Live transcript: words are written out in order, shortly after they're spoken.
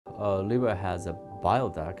liver has a bile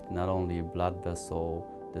duct, not only blood vessel,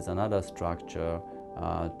 there's another structure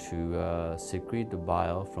to secrete the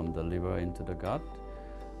bile from the liver into the gut.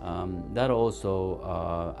 That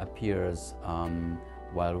also appears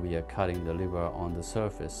while we are cutting the liver on the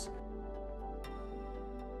surface.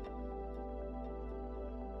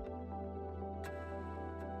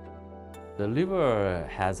 The liver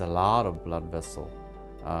has a lot of blood vessels.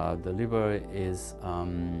 The liver is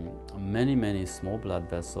many small blood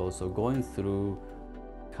vessels, so going through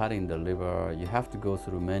cutting the liver, you have to go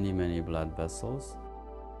through many blood vessels.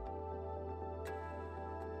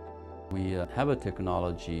 We have a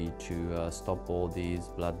technology to stop all these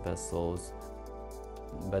blood vessels,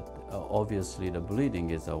 but obviously the bleeding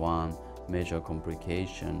is one major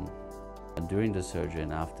complication during the surgery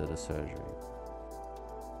and after the surgery.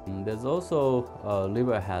 There's also,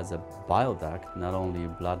 liver has a bile duct, not only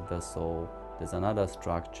blood vessel, there's another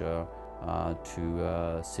structure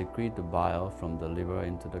to secrete the bile from the liver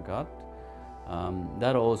into the gut.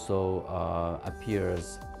 That also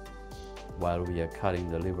appears while we are cutting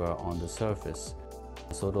the liver on the surface.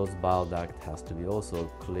 So those bile duct has to be also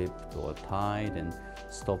clipped or tied and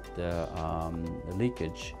stop the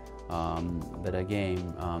leakage. But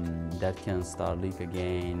again, that can start leak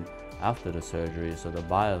again after the surgery, so the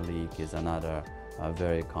bile leak is another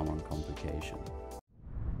very common complication.